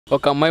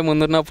ఒక అమ్మాయి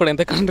ముందున్నప్పుడు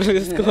ఎంత కంట్రోల్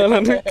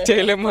చేసుకోవాలని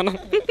చేయలేం మనం.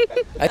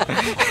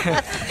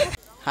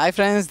 Hi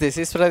friends, this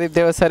is Pradeep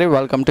Devasari.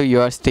 Welcome to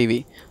yours TV.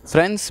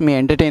 Friends, me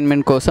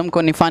entertainment కోసం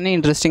కొన్ని ఫన్నీ,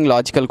 ఇంట్రెస్టింగ్,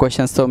 లాజికల్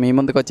క్వశ్చన్స్తో మీ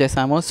ముందుకు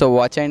వచ్చేసాము. So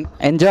watch and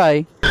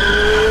enjoy.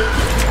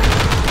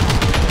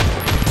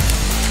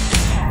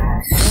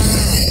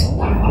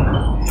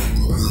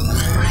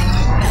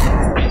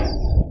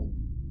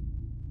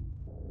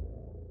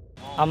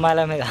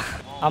 అమ్మాయిల మీద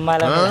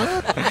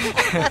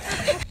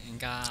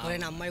ఇంకా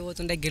అమ్మాయి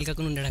పోతుంటే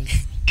గెలకకుండా ఉండడానికి.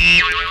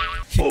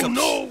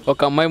 ఒక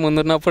అమ్మాయి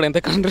ముందున్నప్పుడు ఎంత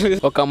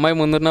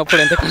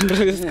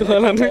కంట్రోల్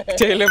చేసుకోవాలని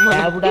చేయలేం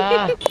మనం.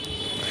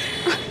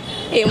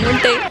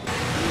 ఏముంటాయి?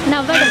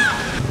 నవ్వడం,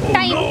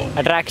 time,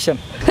 attraction,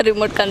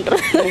 remote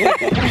control.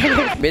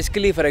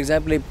 Basically for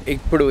example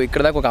ఇప్పుడు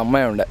ఇక్కడ దాకా ఒక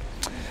అమ్మాయి ఉండే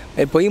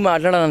పోయి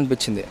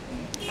మాట్లాడాలనిపించింది,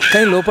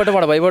 కానీ లోపల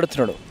వాడు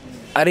భయపడుతున్నాడు.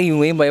 అరే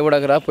నువ్వేం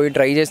భయపడకరా, పోయి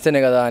ట్రై చేస్తేనే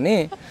కదా అని.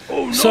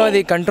 సో అది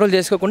కంట్రోల్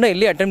చేసుకోకుండా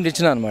వెళ్ళి అటెంప్ట్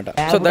ఇచ్చిన అనమాట.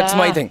 So that's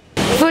my thing.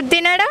 Food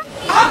తినడం,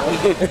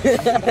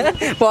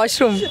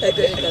 వాష్రూమ్.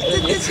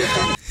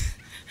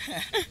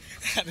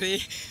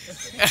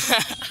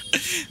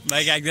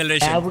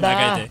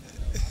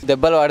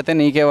 దెబ్బలు పడితే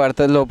నీకే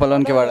పడుతుంది,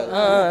 లోపలకి పడదు.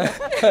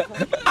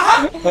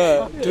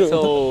 సో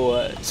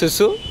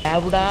సుసు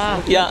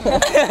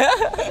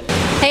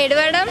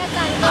ఏడవడం,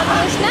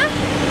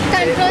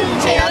 కంట్రోల్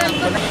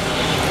చేయాలనుకున్నా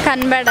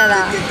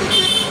కనబడదా?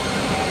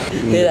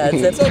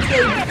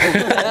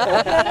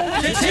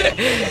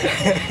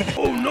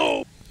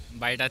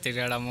 బయట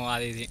తిరగడము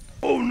అది ఇది.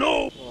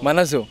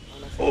 మనసు.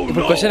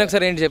 ఇప్పుడు క్వశ్చన్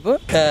ఒకసారి ఏంటి చెప్పు.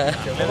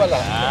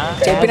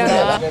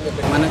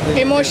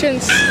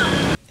 Emotions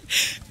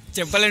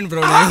చెప్పలేండి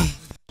bro.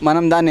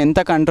 మనం దాన్ని ఎంత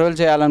కంట్రోల్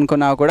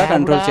చేయాలనుకున్నా కూడా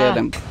కంట్రోల్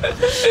చేయలేం.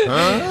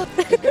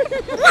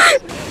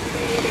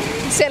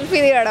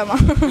 సెల్ఫీ దిగడమా?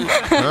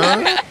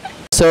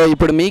 సో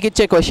ఇప్పుడు మీకు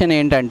ఇచ్చే క్వశ్చన్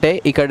ఏంటంటే,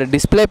 ఇక్కడ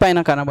డిస్ప్లే పైన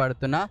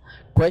కనబడుతున్న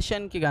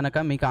క్వశ్చన్కి కనుక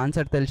మీకు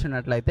ఆన్సర్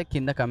తెలిసినట్లయితే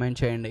కింద కమెంట్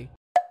చేయండి.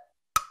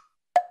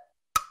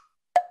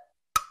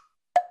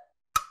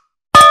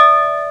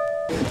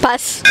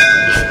 పాస్.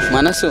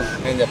 మనసు.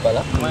 ఏం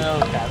చెప్పాలా?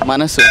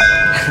 మనసు.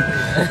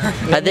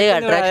 అదే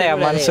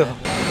అట్రాక్షన్.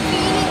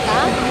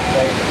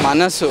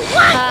 మనసు.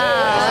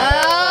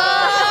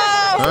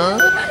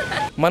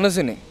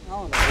 మనసుని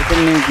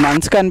ఇప్పుడు నీకు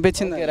మనసు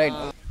కనిపించింది,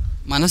 రైట్?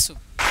 మనసు,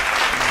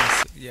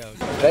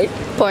 రైట్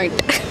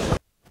పాయింట్.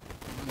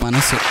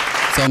 మనసు.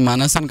 సో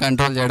మనసుని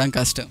కంట్రోల్ చేయడం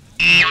కష్టం.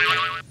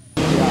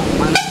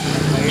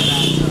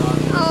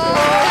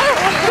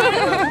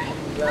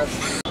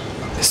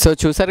 సో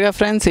చూసారుగా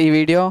ఫ్రెండ్స్, ఈ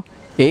వీడియో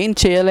ఏం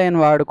చేయలేని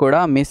వాడు కూడా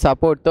మీ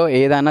సపోర్ట్తో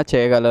ఏదైనా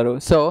చేయగలరు.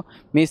 సో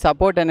మీ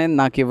సపోర్ట్ అనేది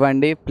నాకు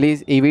ఇవ్వండి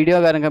ప్లీజ్. ఈ వీడియో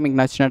కనుక మీకు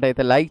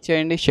నచ్చినట్టయితే లైక్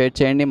చేయండి, షేర్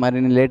చేయండి.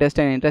 మరిన్ని లేటెస్ట్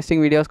అండ్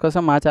ఇంట్రెస్టింగ్ వీడియోస్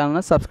కోసం మా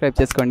ఛానల్ని సబ్స్క్రైబ్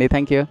చేసుకోండి.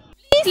 Thank you.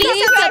 Please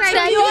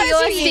subscribe to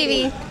yours TV.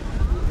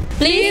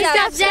 Please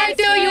subscribe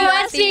to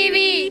yours TV.